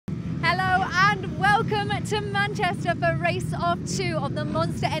Welcome to Manchester for race of 2 of the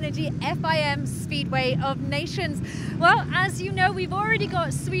Monster Energy FIM Speedway of Nations. Well, as you know, we've already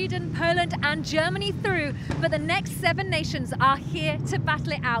got Sweden, Poland and Germany through, but the next 7 nations are here to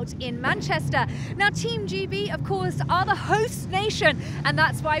battle it out in Manchester. Now, Team GB, of course, are the host nation, and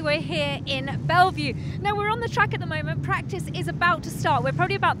that's why we're here in Bellevue. Now, we're on the track at the moment. Practice is about to start. We're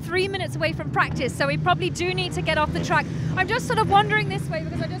probably about 3 minutes away from practice, so we probably do need to get off the track. I'm just sort of wandering this way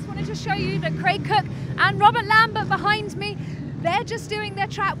because I just wanted to show you that Craig Cook and Robert Lambert behind me, they're just doing their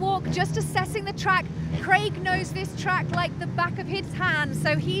track walk, just assessing the track. Craig knows this track like the back of his hand,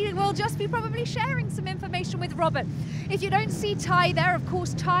 so he will just be probably sharing some information with Robert. If you don't see Ty there, of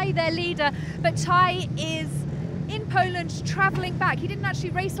course, Ty, their leader, but Ty is in Poland traveling back. He didn't actually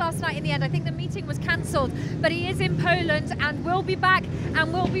race last night in the end. I think the meeting was cancelled, but he is in Poland and will be back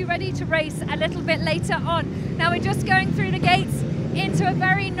and will be ready to race a little bit later on. Now we're just going through the gates into a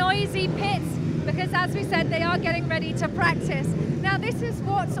very noisy pit because, as we said, they are getting ready to practice. Now this is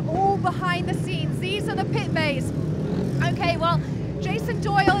what's all behind the scenes. These are the pit bays. Okay, well, Jason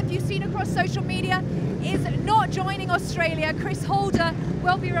Doyle, if you've seen across social media, is not joining Australia. Chris Holder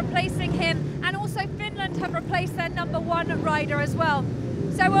will be replacing him, and also Finland have replaced their #1 rider as well.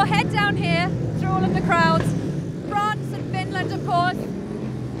 So we'll head down here through all of the crowds. France and Finland, of course.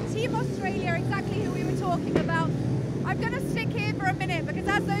 Team Australia, exactly who we were talking about. I'm going to stick here for a minute because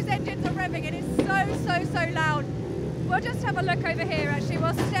as those engines are revving, it is so loud. We'll just have a look over here, actually.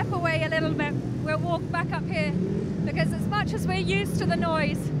 We'll step away a little bit. We'll walk back up here because as much as we're used to the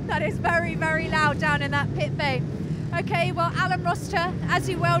noise, that is very loud down in that pit bay. Okay, well, Alan Roster, as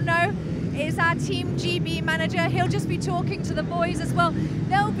you well know, is our Team GB manager. He'll just be talking to the boys as well.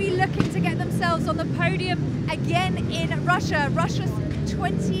 They'll be looking to get themselves on the podium again in Russia. Russia's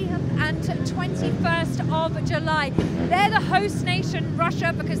 20th and 21st of July. They're the host nation,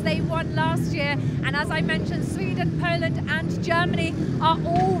 Russia, because they won last year. And as I mentioned, Sweden, Poland and Germany are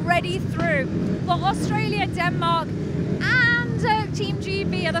already through. Well, Australia, Denmark and Team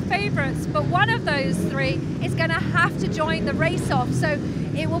GB are the favourites, but one of those 3 is going to have to join the race-off. So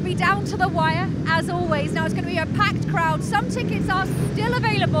it will be down to the wire, as always. Now, it's going to be a packed crowd. Some tickets are still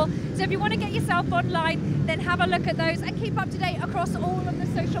available, so if you want to get yourself online, then have a look at those and keep up to date across all of the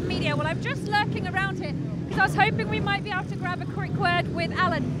social media. Well, I'm just lurking around here because I was hoping we might be able to grab a quick word with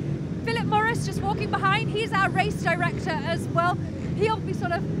Alan. Philip Morris just walking behind. He's our race director as well. He'll be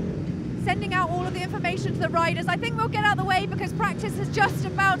sort of sending out all of the information to the riders. I think we'll get out of the way because practice is just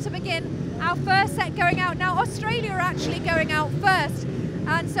about to begin. Our first set going out. Now, Australia are actually going out first.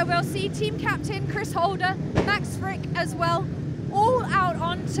 And so we'll see team captain Chris Holder, Max Frick as well, all out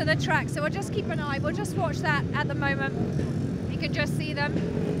onto the track. So we'll just keep an eye. We'll just watch that at the moment. You can just see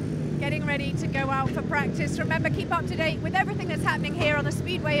them getting ready to go out for practice. Remember, keep up to date with everything that's happening here on the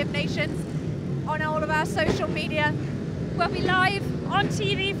Speedway of Nations on all of our social media. We'll be live on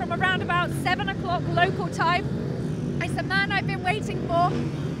TV from around about 7 o'clock local time. It's the man I've been waiting for.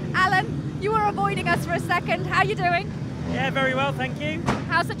 Alan, you were avoiding us for a second. How are you doing? Yeah, very well, thank you.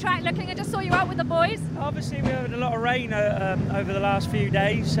 How's the track looking? I just saw you out with the boys. Obviously, we've had a lot of rain over the last few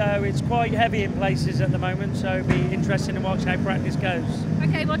days, so it's quite heavy in places at the moment, so it'll be interesting to watch how practice goes.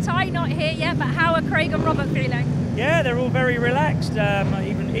 Okay, well, Ty not here yet, but how are Craig and Robert feeling? Yeah, they're all very relaxed.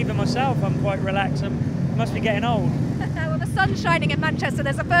 Even myself, I'm quite relaxed. I must be getting old. Well, the sun's shining in Manchester.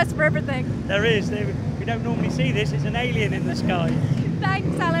 There's a first for everything. There is. We don't normally see this. It's an alien in the sky.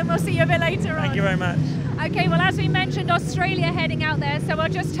 Thanks, Alan. We'll see you a bit later on. Thank you very much. Okay, well, as we mentioned, Australia heading out there, so we'll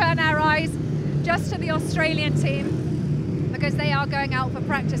just turn our eyes just to the Australian team because they are going out for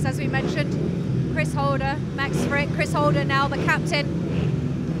practice, as we mentioned. Chris Holder, Max Frick, Chris Holder now the captain,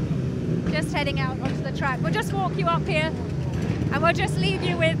 just heading out onto the track. We'll just walk you up here and we'll just leave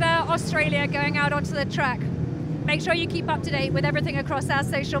you with Australia going out onto the track. Make sure you keep up to date with everything across our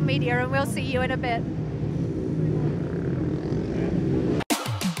social media and we'll see you in a bit.